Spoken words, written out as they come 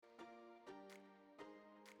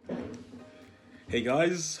Hey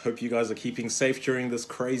guys, hope you guys are keeping safe during this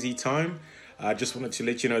crazy time. I just wanted to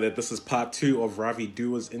let you know that this is part two of Ravi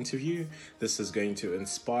Dua's interview. This is going to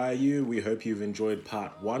inspire you. We hope you've enjoyed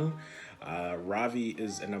part one. Ravi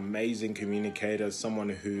is an amazing communicator, someone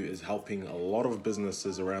who is helping a lot of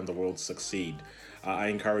businesses around the world succeed. I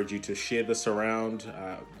encourage you to share this around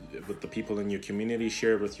with the people in your community,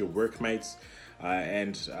 share it with your workmates,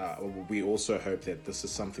 and we also hope that this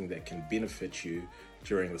is something that can benefit you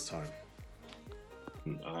during this time.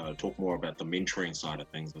 Talk more about the mentoring side of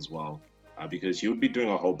things as well, because you'll be doing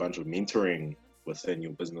a whole bunch of mentoring within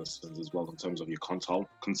your businesses as well in terms of your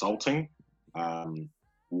consulting. Um,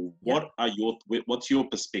 what's your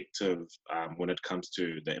perspective when it comes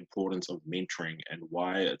to the importance of mentoring and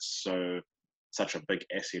why it's such a big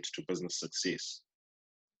asset to business success?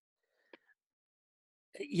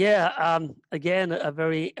 Yeah, again, a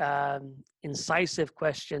very incisive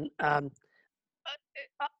question.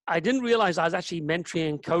 I didn't realize I was actually mentoring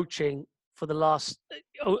and coaching for the last.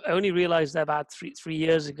 I only realized that about three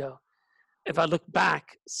years ago. If I look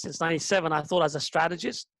back since '97, I thought I was a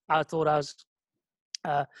strategist. I thought I was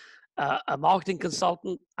uh, a marketing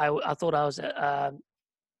consultant. I thought I was a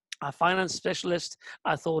finance specialist.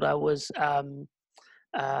 I thought I was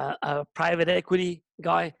a private equity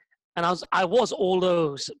guy, and I was all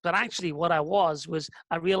those. But actually, what I was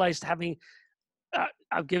I realized having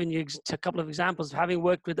I've given you a couple of examples of having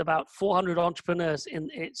worked with about 400 entrepreneurs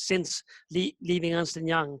since leaving Ernst &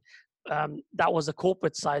 Young. That was the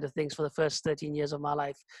corporate side of things for the first 13 years of my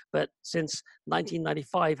life. But since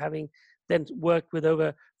 1995, having then worked with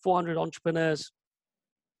over 400 entrepreneurs,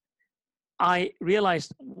 I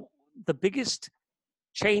realized the biggest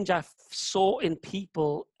change I saw in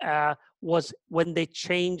people was when they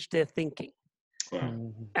changed their thinking.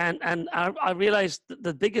 Wow. And I realized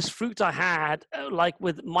the biggest fruit I had, like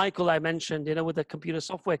with Michael, I mentioned, with the computer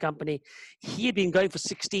software company, he had been going for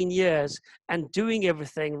 16 years and doing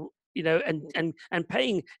everything, and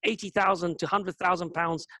paying 80,000 to 100,000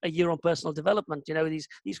 pounds a year on personal development.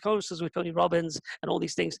 These courses with Tony Robbins and all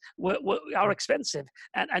these things are expensive.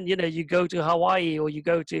 And you go to Hawaii or you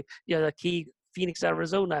go to the key Phoenix,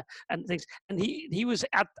 Arizona, and things. And he was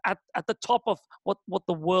at the top of what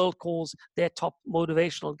the world calls their top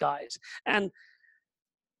motivational guys, and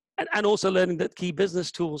also learning the key business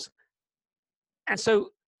tools. And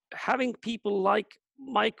so having people like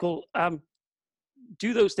Michael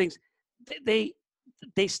do those things, they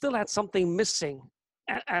still had something missing,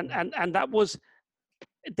 and that was.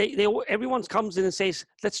 Everyone comes in and says,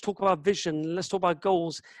 let's talk about vision, let's talk about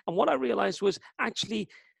goals. And what I realized was actually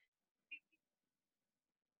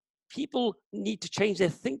people need to change their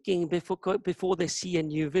thinking before they see a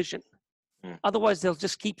new vision. Otherwise, they'll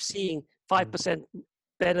just keep seeing 5%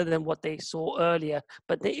 better than what they saw earlier.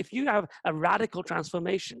 But if you have a radical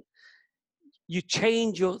transformation, you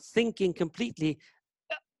change your thinking completely,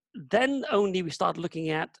 then only we start looking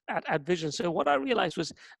at vision. So what I realized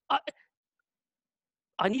was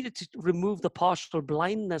I needed to remove the partial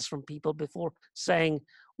blindness from people before saying,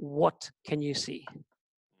 what can you see?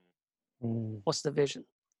 What's the vision?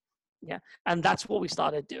 Yeah, and that's what we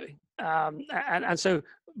started doing. And so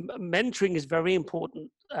mentoring is very important,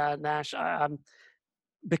 Nash,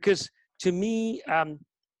 because to me,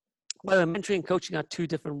 mentoring and coaching are two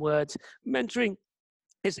different words. Mentoring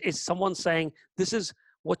is someone saying, this is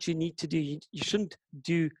what you need to do. You shouldn't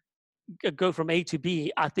go from A to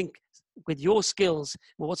B. I think with your skills,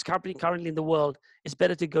 with what's happening currently in the world, it's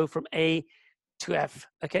better to go from A to F,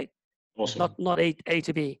 okay? Awesome. Not A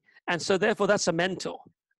to B. And so therefore, that's a mentor.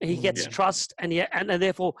 He gets trust, and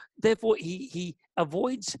therefore he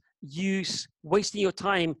avoids wasting your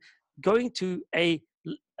time going to a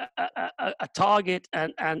target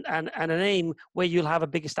and an aim where you'll have a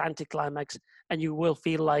biggest anticlimax, and you will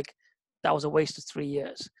feel like that was a waste of 3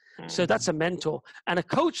 years. So that's a mentor. And a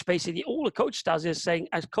coach, basically, all a coach does is saying,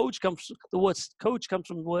 the word coach comes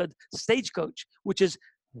from the word stagecoach, which is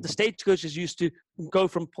the stagecoach is used to go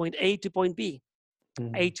from point A to point B.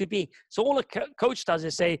 A to B. So all a coach does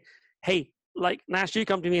is say, hey, like Nash, you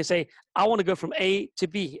come to me and say, I want to go from A to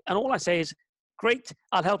B. And all I say is, great,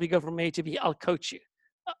 I'll help you go from A to B. I'll coach you.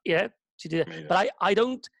 To do that. Amazing. But I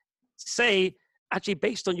don't say, actually,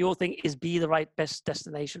 based on your thing, is B the best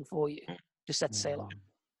destination for you to set sail on.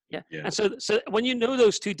 Yeah. And so when you know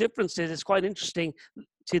those two differences, it's quite interesting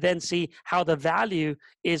to then see how the value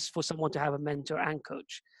is for someone to have a mentor and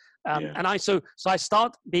coach. And I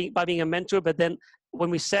start by being a mentor, but then when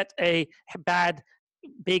we set a bad,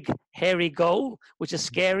 big, hairy goal, which is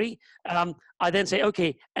scary, I then say,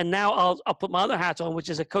 okay, and now I'll put my other hat on, which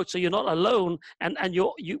is a coach. So you're not alone, and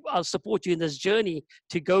I'll support you in this journey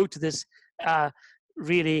to go to this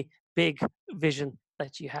really big vision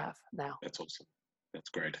that you have now. That's awesome. That's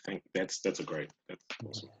great. I think that's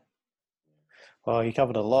awesome. Well, you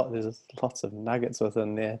covered a lot. There's lots of nuggets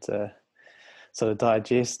within there to sort of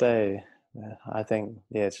digest. I think,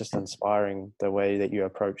 it's just inspiring the way that you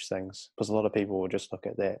approach things, because a lot of people will just look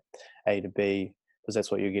at that A to B, because that's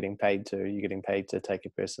what you're getting paid to. You're getting paid to take a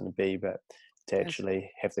person to B, but to actually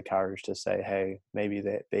have the courage to say, hey, maybe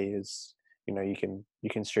that B is, you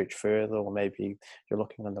can stretch further, or maybe you're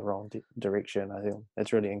looking in the wrong direction. I think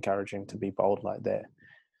it's really encouraging to be bold like that.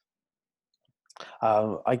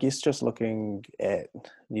 I guess just looking at,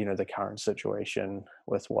 the current situation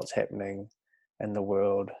with what's happening in the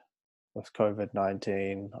world with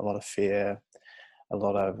COVID-19, a lot of fear, a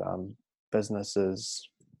lot of businesses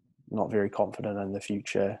not very confident in the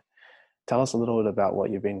future. Tell us a little bit about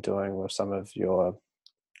what you've been doing with some of your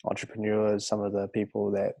entrepreneurs, some of the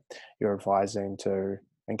people that you're advising to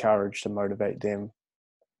encourage, to motivate them.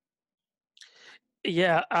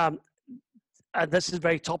 Yeah, this is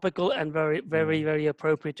very topical and very, very, very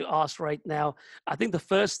appropriate to ask right now. I think the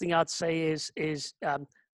first thing I'd say is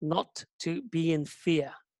not to be in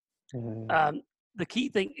fear. The key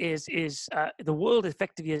thing is the world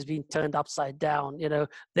effectively has been turned upside down.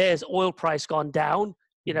 There's oil price gone down.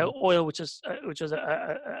 Oil, which is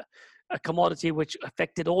a commodity which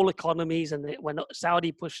affected all economies, and when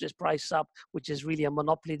Saudi pushed this price up, which is really a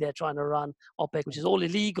monopoly they're trying to run, OPEC, which is all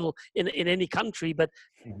illegal in any country, but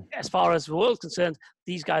as far as the world's concerned,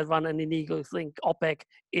 these guys run an illegal thing. OPEC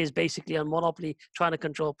is basically a monopoly trying to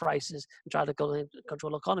control prices and try to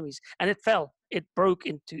control economies, and it broke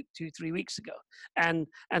into 2-3 weeks ago, and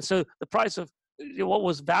so the price of what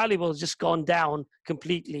was valuable has just gone down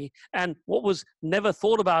completely, and what was never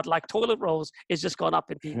thought about, like toilet rolls, is just gone up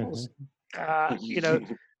in people's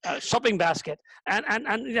shopping basket, and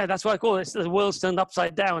that's why I call it the world's turned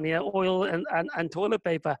upside down. Oil and toilet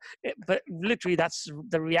paper, but literally that's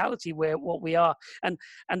the reality where what we are, and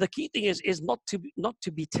the key thing is not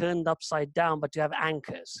to be turned upside down, but to have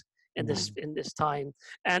anchors in this time,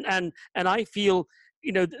 and I feel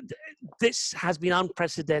this has been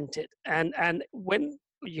unprecedented, and when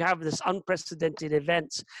you have this unprecedented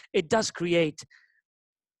events, it does create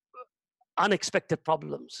unexpected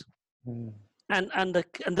problems. And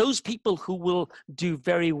those people who will do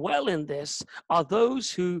very well in this are those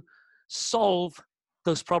who solve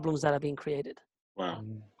those problems that are being created. Wow.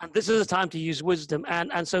 And this is a time to use wisdom.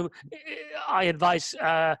 And so I advise,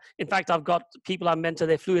 in fact, I've got people I mentor,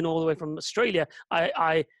 they flew in all the way from Australia.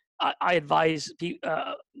 I advise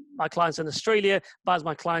my clients in Australia, advise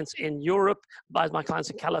my clients in Europe, advise my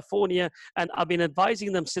clients in California, and I've been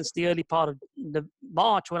advising them since the early part of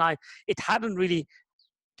March, when it hadn't really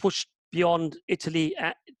pushed beyond Italy,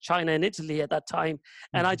 China and Italy at that time.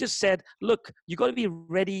 And I just said, look, you got to be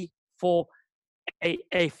ready for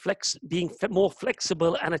being more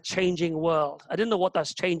flexible and a changing world. I didn't know what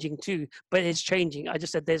that's changing to, but it's changing. I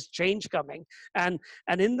just said there's change coming, and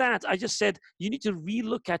in that I just said you need to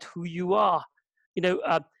relook at who you are.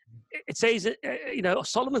 It says,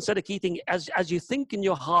 Solomon said a key thing: as you think in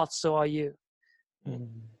your heart, so are you.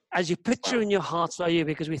 As you picture in your heart, so are you,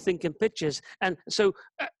 because we think in pictures. And so,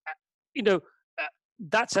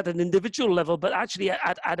 that's at an individual level, but actually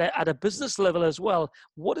at a business level as well.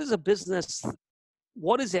 What is a business?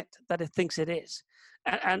 What is it that it thinks it is?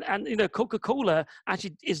 And Coca-Cola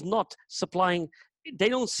actually is not supplying. They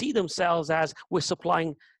don't see themselves as we're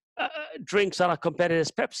supplying drinks that are competitors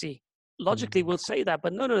Pepsi. Logically, we'll say that,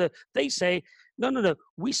 but no. They say no.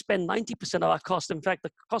 We spend 90% of our cost. In fact,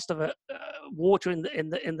 the cost of a water in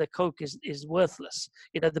the Coke is worthless.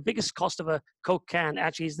 The biggest cost of a Coke can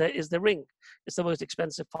actually is the ring. It's the most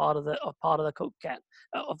expensive part of the Coke can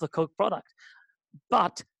of the Coke product.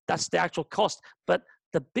 But that's the actual cost. But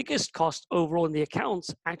the biggest cost overall in the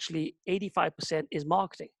accounts, actually 85% is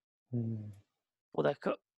marketing for that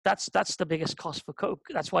Coke. That's the biggest cost for Coke.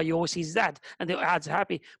 That's why you always see that, and the ads are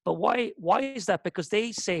happy. But why is that? Because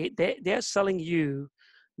they say they're selling you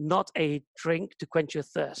not a drink to quench your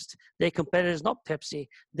thirst. Their competitors, not Pepsi.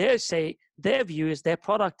 Their view is their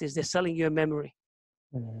product is they're selling you a memory.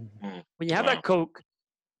 When you have that Coke,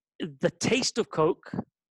 the taste of Coke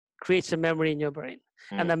creates a memory in your brain.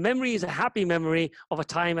 And the memory is a happy memory of a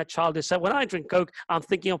time at childhood. So when I drink Coke, I'm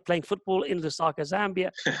thinking of playing football in Lusaka, Zambia,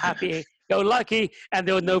 happy, go lucky, and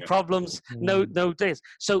there were no problems, no days.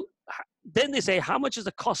 So then they say, how much is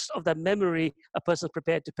the cost of the memory a person's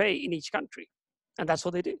prepared to pay in each country? And that's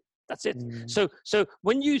what they do. That's it. So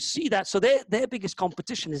when you see that, so their biggest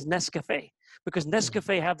competition is Nescafe, because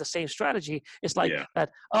Nescafe have the same strategy. It's like that,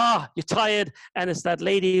 you're tired, and it's that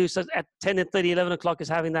lady who says at 10:30, 11 o'clock is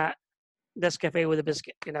having that Nescafe with a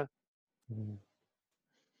biscuit,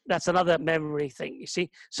 That's another memory thing, you see.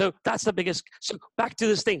 So that's the biggest. So back to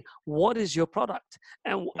this thing: what is your product,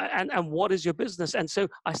 and what is your business? And so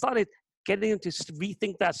I started getting them to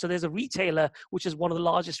rethink that. So there's a retailer, which is one of the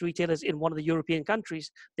largest retailers in one of the European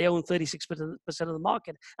countries. They own 36% of the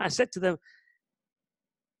market. And I said to them,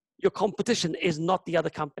 your competition is not the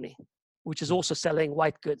other company, which is also selling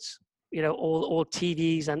white goods, you know, all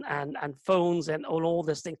TVs and phones and all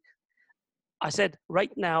this thing. I said,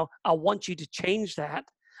 right now, I want you to change that.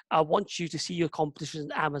 I want you to see your competition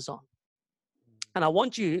in Amazon. And I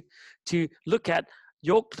want you to look at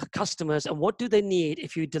your customers and what do they need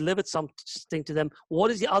if you delivered something to them. What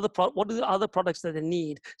are the other products that they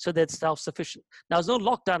need so they're self-sufficient? Now, there's no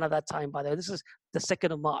lockdown at that time, by the way. This is the 2nd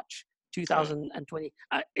of March, 2020.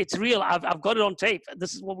 It's real. I've got it on tape.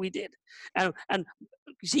 This is what we did. And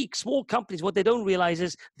you see, small companies, what they don't realize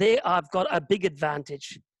is they have got a big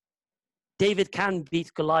advantage. David can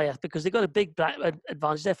beat Goliath because they've got a big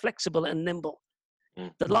advantage. They're flexible and nimble.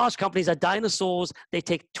 The large companies are dinosaurs. They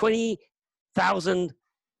take 20,000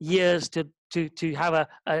 years to have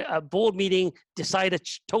a board meeting, decide a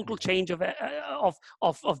total change of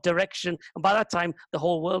direction, and by that time the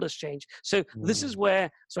whole world has changed. So this is where,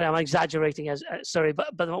 sorry, I'm exaggerating,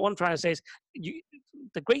 but what I'm trying to say is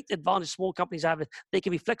the great advantage small companies have is they can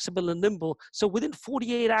be flexible and nimble. So within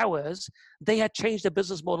 48 hours, they had changed their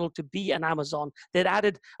business model to be an Amazon. They'd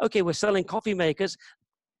added, okay, we're selling coffee makers.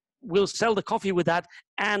 We'll sell the coffee with that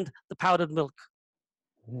and the powdered milk,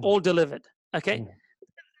 all delivered. Okay.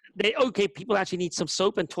 People actually need some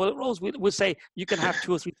soap and toilet rolls. We'll say you can have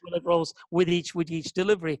 2 or 3 toilet rolls with each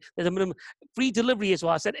delivery. There's a minimum free delivery as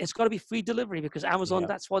well. I said it's got to be free delivery because Amazon,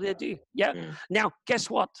 that's what they do. Yeah. Now, guess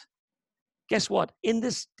what? In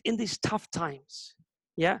these tough times,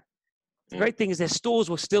 the great thing is their stores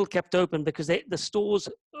were still kept open because the stores,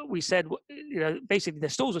 we said, basically their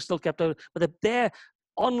stores were still kept open, but their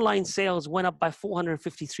online sales went up by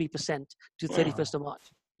 453% to 31st of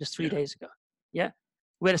March, just 3 days ago. Yeah.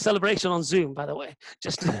 We had a celebration on Zoom, by the way.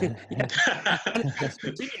 Just now,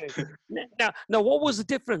 what was the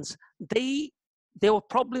difference? There were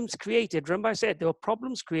problems created. Remember I said there were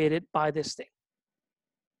problems created by this thing.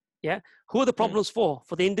 Yeah. Who are the problems for?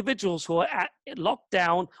 For the individuals who are locked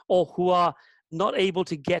down or who are not able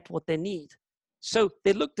to get what they need. So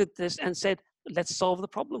they looked at this and said, let's solve the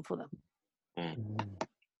problem for them.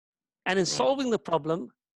 And in solving the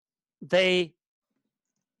problem, they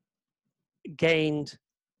gained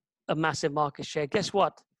a massive market share. Guess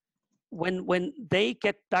what? When they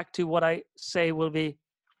get back to what I say will be,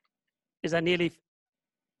 is that nearly?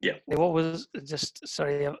 Yeah. What was just?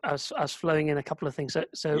 Sorry, I was flowing in a couple of things.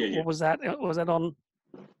 So what was that? Was that on?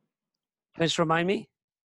 Can you just remind me?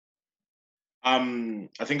 I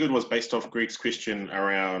think it was based off Greg's question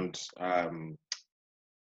around.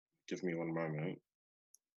 Give me one moment.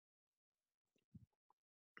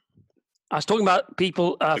 I was talking about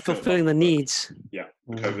people fulfilling the needs. Yeah,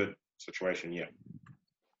 the COVID situation. Yeah.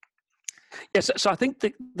 Yes. So I think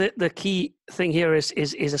the key thing here is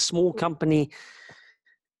a small company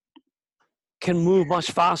can move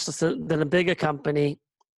much faster than a bigger company,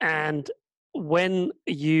 and when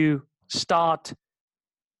you start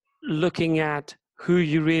looking at who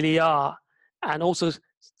you really are, and also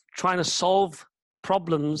trying to solve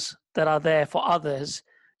problems that are there for others,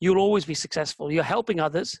 you'll always be successful. You're helping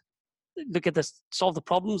others. Look at this, solve the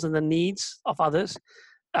problems and the needs of others,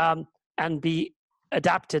 and be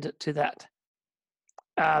adapted to that,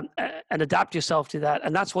 and adapt yourself to that.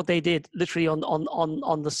 And that's what they did literally on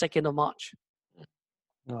the 2nd of March.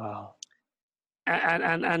 Wow.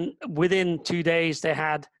 And within 2 days, they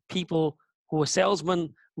had people who were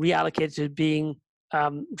salesmen reallocated to being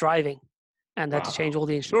driving, and they had to change all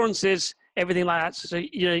the insurances, everything like that. So,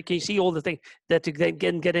 you can see all the things that to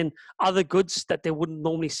then get in other goods that they wouldn't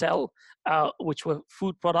normally sell, which were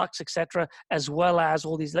food products, etc., as well as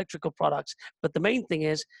all these electrical products. But the main thing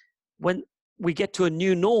is when we get to a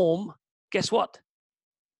new norm, guess what?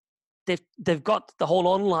 They've got the whole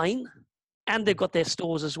online and they've got their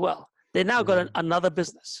stores as well. They've now got another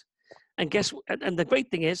business. And and the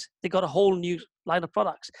great thing is they got a whole new line of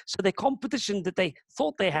products. So the competition that they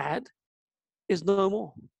thought they had is no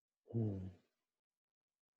more.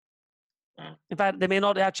 In fact, they may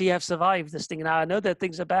not actually have survived this thing. Now, I know that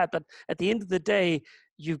things are bad, but at the end of the day,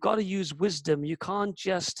 you've got to use wisdom. You can't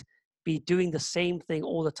just be doing the same thing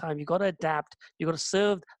all the time. You've got to adapt. You've got to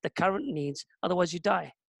serve the current needs. Otherwise, you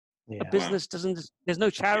die. A business there's no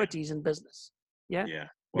charities in business. Yeah.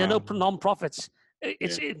 There are no non-profits.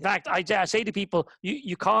 In fact, I say to people,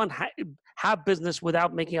 you can't have business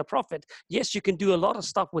without making a profit. Yes, you can do a lot of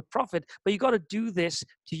stuff with profit, but you got to do this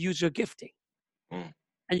to use your gifting.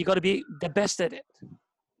 And you got to be the best at it.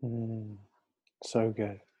 So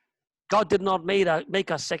good. God did not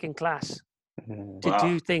make us second class to Wow.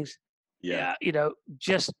 do things. Yeah.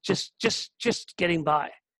 Just getting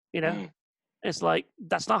by. It's like,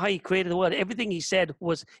 that's not how he created the world. Everything he said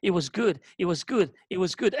was, it was good. It was good. It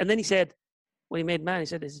was good. And then he said, when he made man, he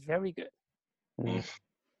said, it's very good.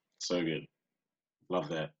 So good. Love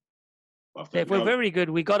that. Love If that. we're Now, very good,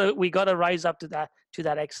 we gotta rise up to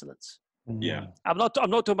that excellence. yeah. I'm not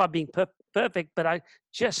talking about being perfect, but I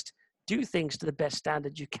just do things to the best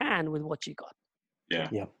standard you can with what you got. Yeah.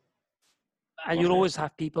 Yeah. And you'll always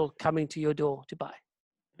have people coming to your door to buy.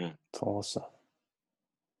 It's awesome.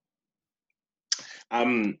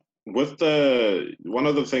 With one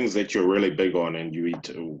of the things that you're really big on, and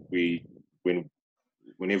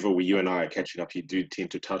whenever you and I are catching up, you do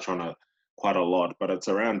tend to touch on it quite a lot, but it's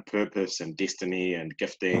around purpose and destiny and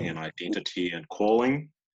gifting and identity and calling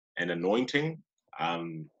and anointing.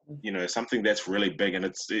 Something that's really big, and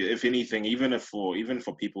it's, if anything, even for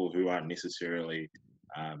people who aren't necessarily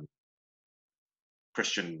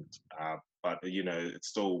Christian, but it's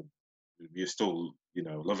still, you're still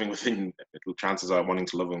living within, chances are wanting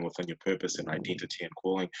to live within your purpose and identity and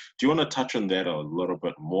calling. Do you want to touch on that a little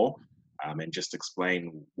bit more, and just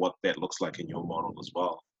explain what that looks like in your model as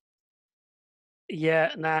well?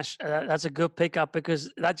 Yeah, Nash, that's a good pickup, because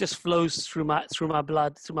that just flows through my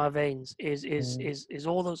blood, through my veins. Is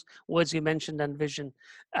all those words you mentioned and vision.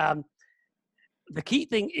 The key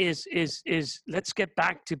thing is let's get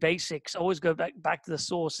back to basics. Always go back to the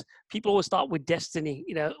source. People always start with destiny.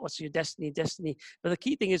 What's your destiny? But the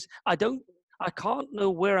key thing is, I can't know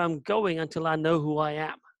where I'm going until I know who I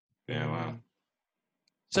am. Yeah, wow.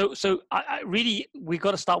 So I really, we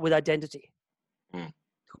got to start with identity. Who am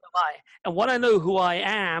I? And when I know who I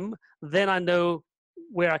am, then I know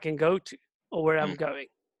where I can go to or where I'm going.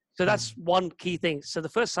 So that's one key thing. So the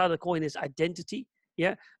first side of the coin is identity.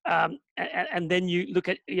 Yeah. And then you look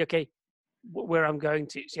at, okay, where I'm going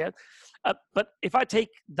to. Yeah. But if I take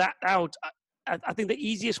that out, I think the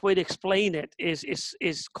easiest way to explain it is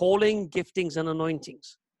calling, giftings, and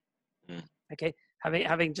anointings. Okay.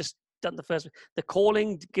 Having just done the first, the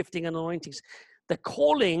calling, gifting, and anointings. The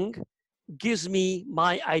calling gives me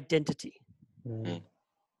my identity.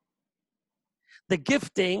 The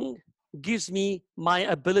gifting gives me my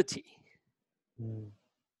ability.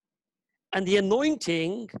 And the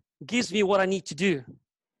anointing gives me what I need to do,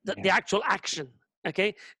 the actual action.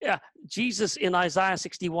 Okay. Yeah. Jesus in Isaiah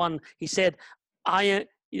 61, he said, the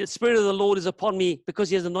Spirit of the Lord is upon me because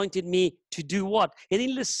he has anointed me to do what? And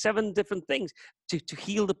he lists 7 different things: to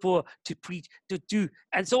heal the poor, to preach, to do.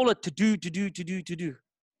 And it's all a to do.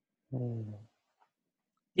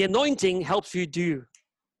 The anointing helps you do.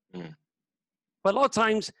 But a lot of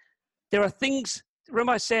times there are things,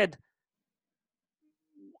 remember I said,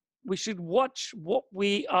 we should watch what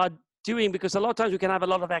we are doing, because a lot of times we can have a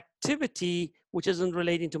lot of activity which isn't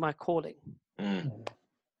relating to my calling.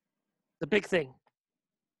 The big thing.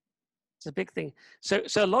 It's a big thing. So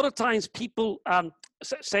a lot of times people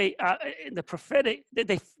say in the prophetic,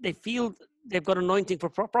 they feel they've got anointing for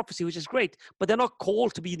prophecy, which is great, but they're not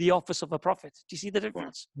called to be the office of a prophet. Do you see the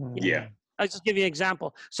difference? Yeah. I'll just give you an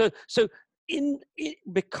example. So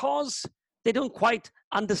because they don't quite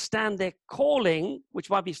understand their calling, which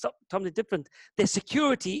might be something different, their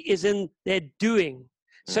security is in their doing.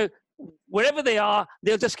 So wherever they are,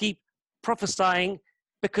 they'll just keep prophesying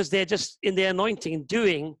because they're just in their anointing and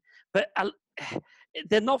doing, but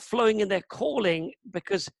they're not flowing in their calling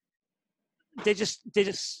because they're just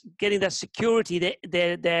getting that security,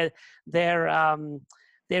 their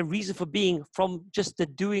reason for being from just the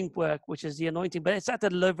doing work, which is the anointing, but it's at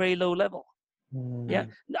a very low level. Yeah,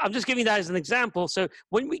 I'm just giving that as an example. So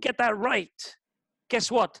when we get that right, guess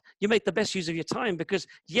what? You make the best use of your time, because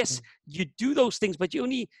yes, you do those things, but you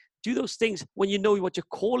only do those things when you know what your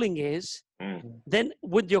calling is. Then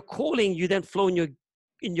with your calling, you then flow in your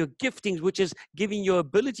giftings, which is giving your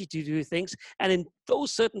ability to do things. And in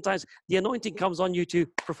those certain times, the anointing comes on you to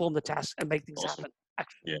perform the task and make things happen.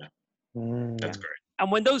 Actually. Yeah, that's great. And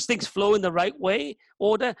when those things flow in the right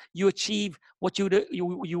order, you achieve what you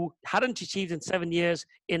hadn't achieved in 7 years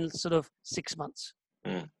in sort of 6 months.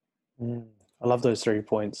 I love those 3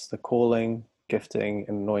 points: the calling, gifting,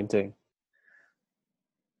 and anointing.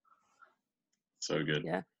 So good.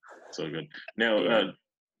 Yeah. So good. Now,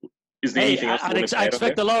 is there anything else? I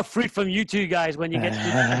expect a lot of fruit from you two guys when you get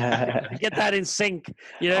to get that in sync.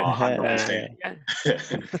 You know.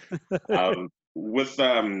 100%. With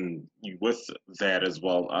that as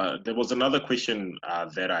well, there was another question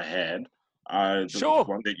that I had. Sure.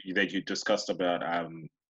 One that you discussed about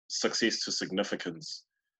success to significance.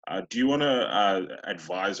 Do you want to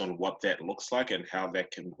advise on what that looks like and how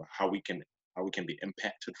we can be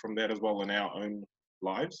impacted from that as well in our own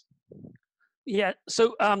lives? Yeah.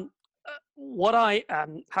 So what I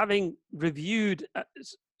having reviewed,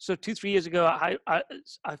 so 2-3 years ago,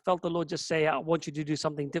 I felt the Lord just say, I want you to do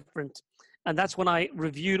something different. And that's when I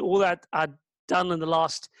reviewed all that I'd done in the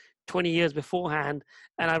last 20 years beforehand.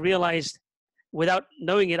 And I realized, without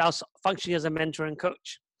knowing it, I was functioning as a mentor and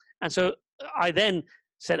coach. And so I then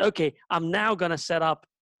said, okay, I'm now going to set up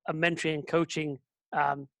a mentoring and coaching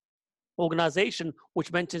organization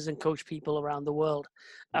which mentors and coach people around the world.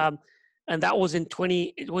 And that was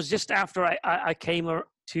it was just after I came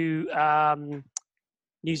to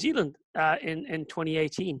New Zealand in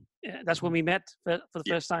 2018. That's when we met for the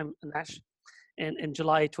first time, Nash, in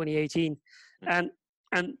July 2018. And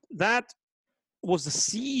that was the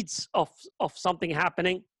seeds of something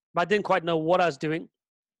happening, but I didn't quite know what I was doing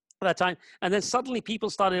at that time. And then suddenly people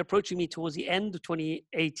started approaching me towards the end of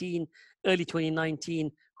 2018, early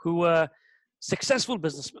 2019, who were successful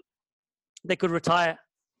businessmen. They could retire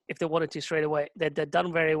if they wanted to straight away. They're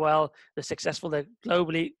done very well. They're successful. They're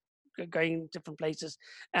globally going different places.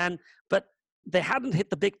 But they hadn't hit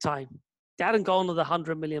the big time. They hadn't gone to the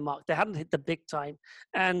 100 million mark. They hadn't hit the big time.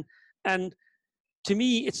 And to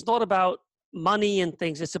me, it's not about money and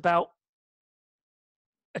things. It's about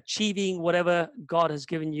achieving whatever God has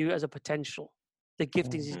given you as a potential, the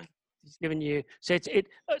giftings He's given you. So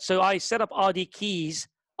so I set up RD Keys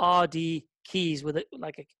with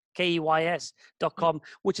like a KEYS.com,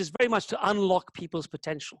 which is very much to unlock people's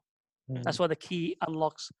potential. That's why the key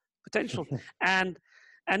unlocks potential. and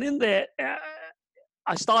in there,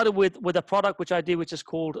 I started with a product which I do, which is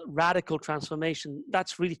called Radical Transformation.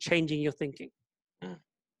 That's really changing your thinking.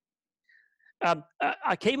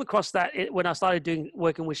 I came across that when I started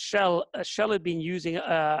working with Shell. Shell had been using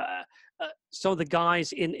some of the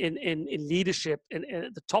guys in leadership,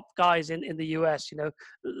 the top guys in the US,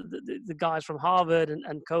 the guys from Harvard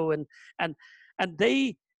and co, and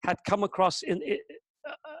they had come across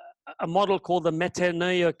a model called the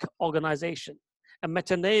Metanoic organization. And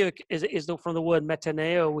Metanoic is from the word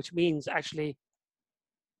metaneo, which means actually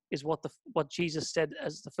is what Jesus said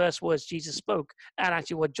as the first words Jesus spoke, and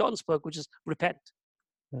actually what John spoke, which is repent.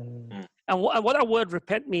 And what that word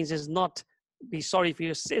repent means is not be sorry for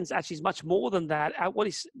your sins. Actually, it's much more than that.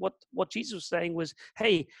 What Jesus was saying was,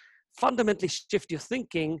 hey, fundamentally shift your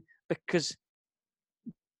thinking because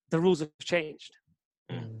the rules have changed.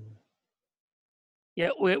 Yeah,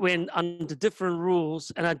 we're under different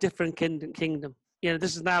rules and a different kingdom.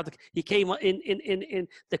 This is now he came in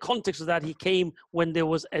the context of that. He came when there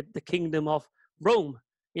was the kingdom of Rome.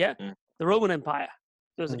 Yeah, the Roman Empire.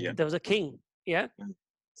 There was a king. Yeah,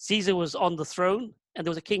 Caesar was on the throne and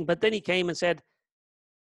there was a king. But then he came and said,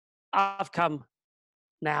 "I've come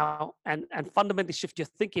now and fundamentally shift your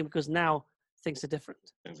thinking because now things are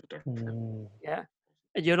different." Yeah.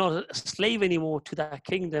 And you're not a slave anymore to that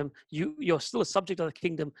kingdom. You're still a subject of the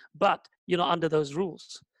kingdom, but you're not under those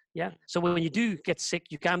rules. Yeah. So when you do get sick,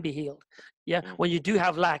 you can be healed. Yeah. When you do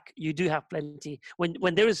have lack, you do have plenty.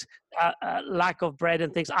 When there is a lack of bread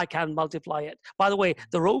and things, I can multiply it. By the way,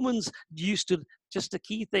 the Romans used to, just a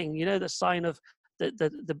key thing, the sign of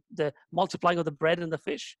the multiplying of the bread and the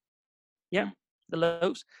fish. Yeah. The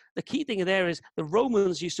loaves. The key thing there is the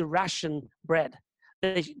Romans used to ration bread.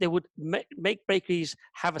 They would make bakeries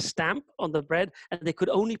have a stamp on the bread, and they could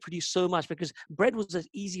only produce so much because bread was an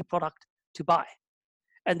easy product to buy.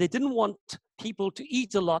 And they didn't want people to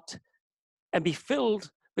eat a lot and be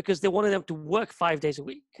filled because they wanted them to work 5 days a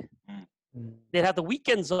week. They'd have the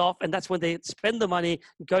weekends off, and that's when they'd spend the money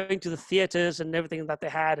going to the theaters and everything that they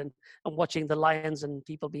had and watching the lions and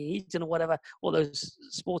people being eaten or whatever, all those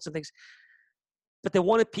sports and things. But they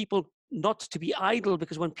wanted people not to be idle,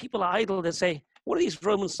 because when people are idle, they say, what are these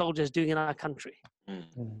Roman soldiers doing in our country?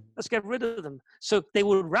 Let's get rid of them. So they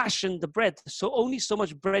would ration the bread. So only so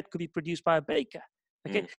much bread could be produced by a baker.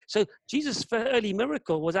 Okay. So Jesus' early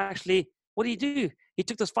miracle was actually, what did he do? He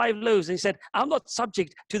took those 5 loaves and he said, I'm not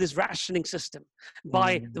subject to this rationing system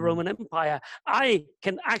by the Roman Empire. I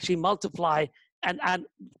can actually multiply and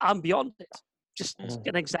I'm beyond it. Just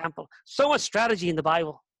an example. So much strategy in the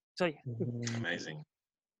Bible. So amazing.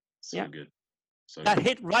 So good. So that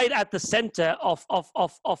hit right at the center of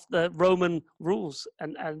the Roman rules,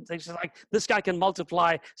 and they just like, this guy can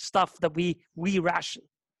multiply stuff that we ration.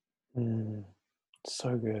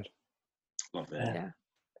 So good. Love that. Yeah.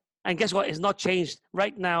 And guess what? It's not changed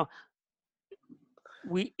right now.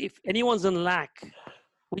 If anyone's in lack,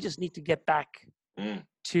 we just need to get back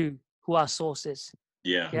to who our source is.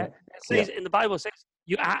 Yeah. It says in the Bible, it says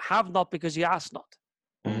you have not because you ask not.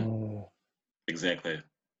 Exactly.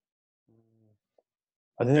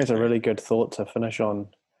 I think that's a really good thought to finish on,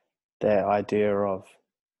 that idea of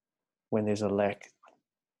when there's a lack,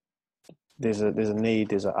 there's a need,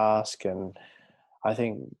 there's a ask. And I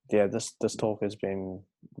think, yeah, this talk has been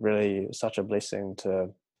really such a blessing to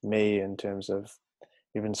me in terms of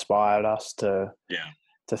you've inspired us to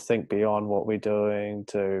think beyond what we're doing,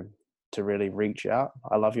 to really reach out.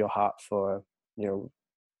 I love your heart for, you know,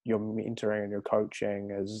 your mentoring and your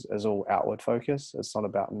coaching is all outward focus. It's not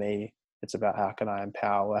about me. It's about how can I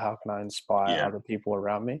empower, how can I inspire other people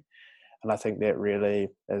around me. And I think that really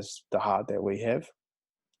is the heart that we have.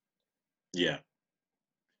 Yeah.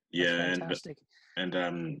 That's fantastic.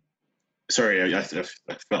 And sorry, I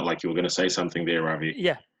felt like you were going to say something there, Ravi.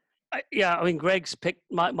 Yeah. I mean, Greg's picked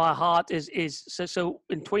my heart is so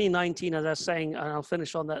in 2019, as I was saying, and I'll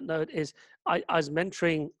finish on that note, is I was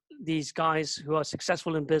mentoring these guys who are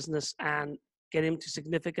successful in business and get into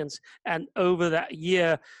significance. And over that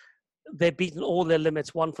year, they've beaten all their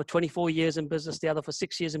limits, one for 24 years in business, the other for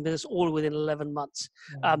 6 years in business, all within 11 months.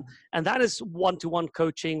 And that is one-to-one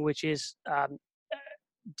coaching, which is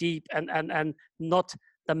deep and not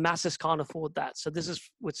the masses can't afford that. So this is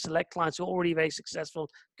with select clients who are already very successful,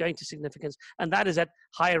 going to significance. And that is at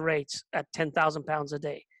higher rates at £10,000 a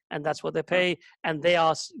day. And that's what they pay. And they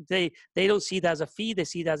don't see that as a fee. They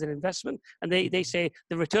see that as an investment. And they say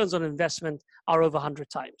the returns on investment are over 100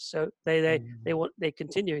 times. So they're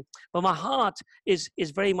continuing. But my heart is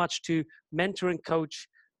very much to mentor and coach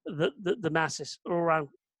the masses all around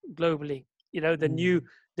globally. You know, the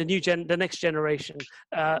next generation,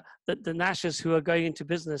 the Nashers who are going into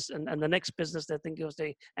business and the next business they think you're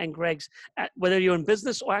doing, and Greg's, whether you're in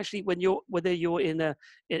business or actually whether you're in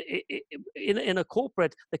a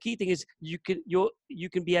corporate, the key thing is you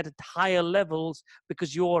can be at higher levels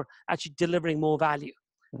because you're actually delivering more value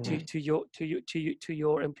to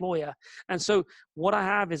your employer. And so what I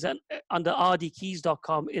have is under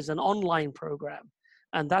rdkeys.com is an online program,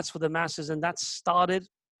 and that's for the masses, and that's started.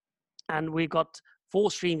 And we got 4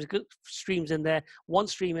 good streams in there. One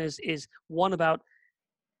stream is one about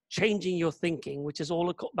changing your thinking, which is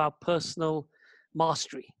all about personal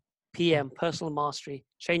mastery, PM, personal mastery.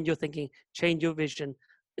 Change your thinking, change your vision.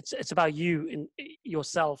 It's about you and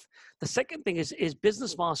yourself. The second thing is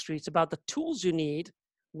business mastery. It's about the tools you need.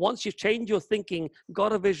 Once you've changed your thinking,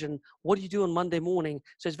 got a vision, what do you do on Monday morning?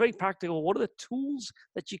 So it's very practical. What are the tools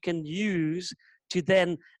that you can use to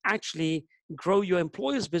then actually grow your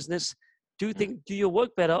employer's business, do your work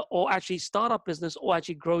better, or actually start up business, or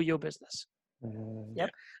actually grow your business? Yep.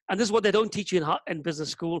 And this is what they don't teach you in business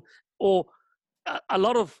school, or a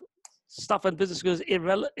lot of stuff in business school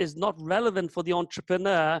is not relevant for the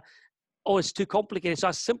entrepreneur, or it's too complicated. So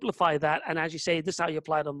I simplify that, and as you say, this is how you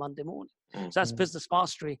apply it on Monday morning. So that's business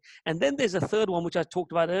mastery. And then there's a third one, which I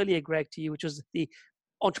talked about earlier, Greg, to you, which was the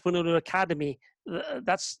Entrepreneurial Academy.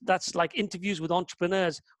 That's like interviews with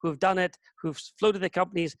entrepreneurs who have done it, who've floated their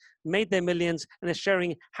companies, made their millions, and they're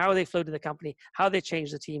sharing how they floated the company, how they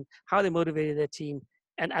changed the team, how they motivated their team,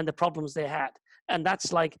 and the problems they had. And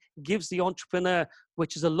that's like gives the entrepreneur,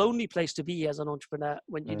 which is a lonely place to be as an entrepreneur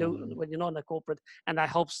when when you're not in a corporate, and that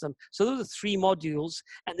helps them. So those are 3 modules,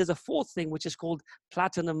 and there's a 4th thing which is called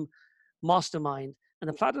Platinum Mastermind. And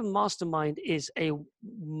the Platinum Mastermind is a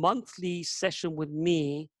monthly session with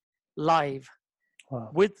me live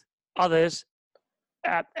with others.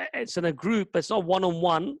 It's in a group. It's not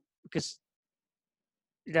one-on-one because,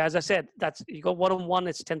 as I said, that's you got one-on-one.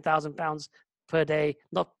 It's £10,000 per day,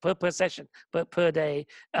 not per session, but per day.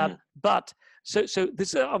 But so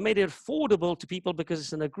this I made it affordable to people because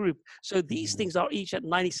it's in a group. So these things are each at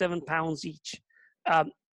 £97 each.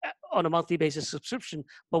 On a monthly basis subscription.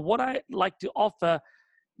 But what I like to offer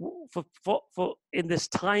for in this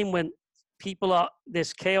time when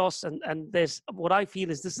there's chaos and there's what I feel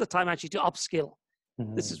is this is the time actually to upskill.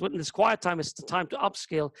 This is what in this quiet time is the time to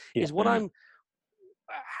upskill. Is what I'm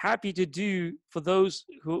happy to do for those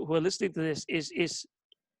who are listening to this is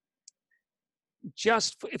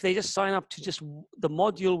if they just sign up to just the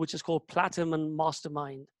module which is called Platinum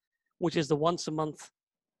Mastermind, which is the once a month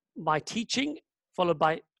my teaching followed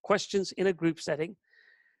by questions in a group setting.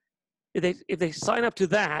 If they sign up to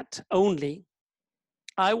that only,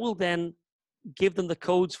 I will then give them the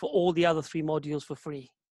codes for all the other 3 modules for free.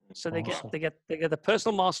 So they get the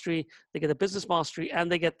personal mastery, they get the business mastery,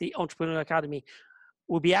 and they get the Entrepreneurial Academy.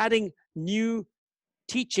 We'll be adding new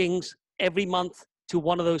teachings every month to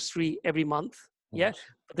one of those 3 every month. Yeah.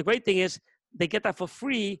 But the great thing is they get that for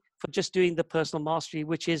free for just doing the personal mastery,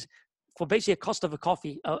 which is for basically a cost of a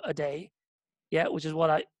coffee a day. Yeah, which is what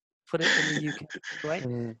I put it in the UK, right?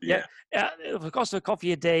 The cost of a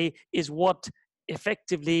coffee a day is what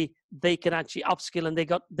effectively they can actually upskill, and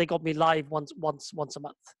they got me live once a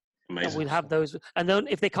month. Amazing. And we'll have those, and then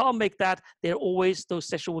if they can't make that, those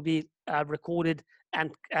sessions will be recorded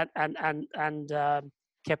and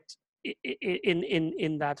kept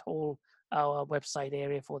in that whole website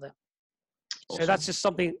area for them. Awesome. So that's just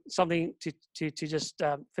something to just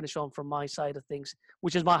finish on from my side of things,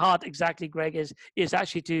 which is my heart exactly, Greg, is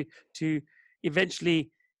actually to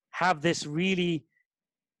eventually have this really,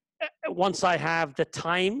 once I have the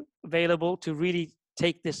time available to really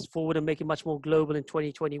take this forward and make it much more global in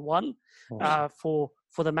 2021 for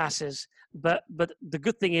the masses. But the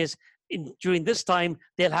good thing is, during this time,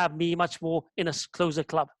 they'll have me much more in a closer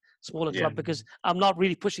club, smaller club, because I'm not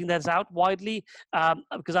really pushing that out widely,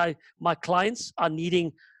 because my clients are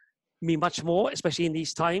needing me much more, especially in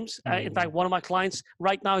these times. In fact, one of my clients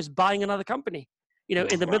right now is buying another company.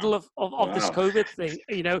 In the middle of this COVID thing,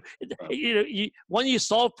 when you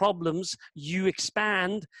solve problems, you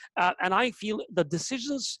expand. And I feel the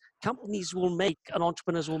decisions companies will make and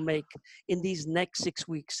entrepreneurs will make in these next 6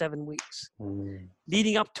 weeks, 7 weeks,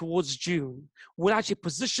 leading up towards June, will actually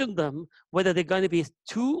position them whether they're going to be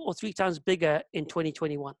 2 or 3 times bigger in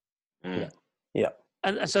 2021. Yeah.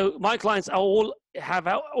 And so my clients have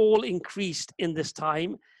all increased in this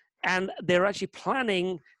time, and they're actually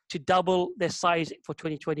planning to double their size for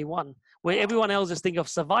 2021. Where everyone else is thinking of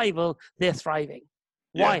survival, they're thriving.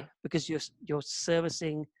 Why? Because you're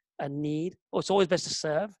servicing a need. It's always best to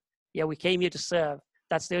serve. Yeah, we came here to serve.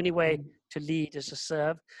 That's the only way to lead, is to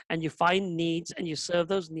serve. And you find needs and you serve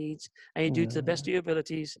those needs, and you do to the best of your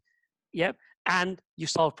abilities. Yep. And you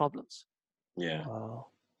solve problems. Yeah. Wow.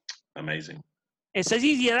 Amazing. It's as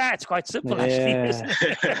easy as that. It's quite simple, actually, isn't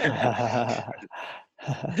it?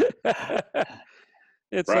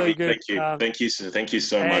 It's Ravi, so good. Thank you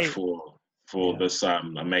so much for this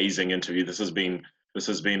amazing interview. This has been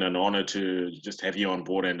an honor to just have you on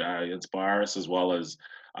board and inspire us, as well as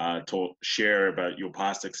share about your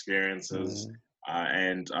past experiences.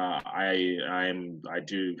 And I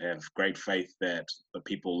do have great faith that the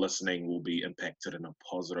people listening will be impacted in a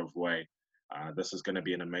positive way. This is going to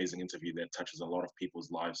be an amazing interview that touches a lot of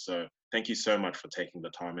people's lives. So thank you so much for taking the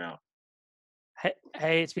time out.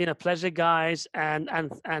 Hey, it's been a pleasure, guys, and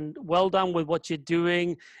well done with what you're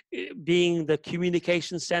doing, being the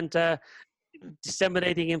communication center,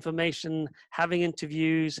 disseminating information, having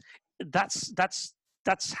interviews.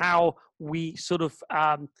 That's how we sort of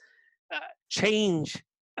change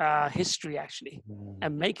history, actually,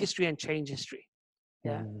 and make history and change history.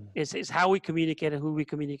 Yeah, it's how we communicate and who we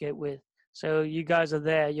communicate with. So you guys are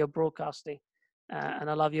there, you're broadcasting, and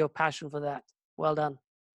I love your passion for that. Well done.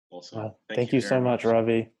 Awesome. Thank you so much,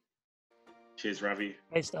 Ravi. Cheers, Ravi.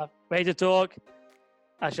 Great stuff. Great to talk.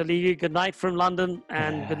 I shall leave you. Good night from London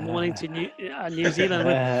and good morning to New Zealand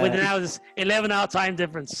with now this 11-hour time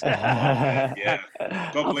difference.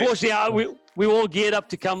 Unfortunately, we all geared up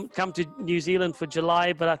to come to New Zealand for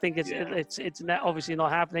July, but I think it's obviously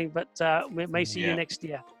not happening. But we may see you next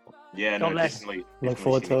year. Yeah, God bless. Definitely. Look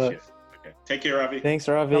forward to it. Okay. Take care, Ravi. Thanks,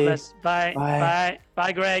 Ravi. God bless. Bye. Bye.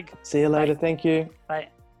 Bye, Greg. See you later. Bye. Thank you. Bye.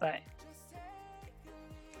 Bye.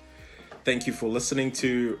 Thank you for listening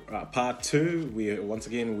to part 2.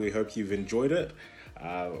 We hope you've enjoyed it.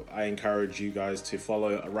 I encourage you guys to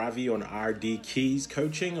follow Ravi on RD Keys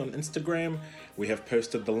Coaching on Instagram. We have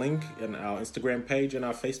posted the link in our Instagram page and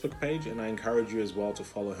our Facebook page, and I encourage you as well to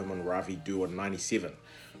follow him on Ravi Dua 97.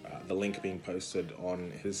 The link being posted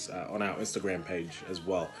on our Instagram page as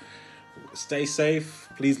well. Stay safe.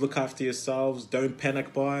 Please look after yourselves. Don't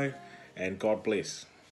panic buy, and God bless.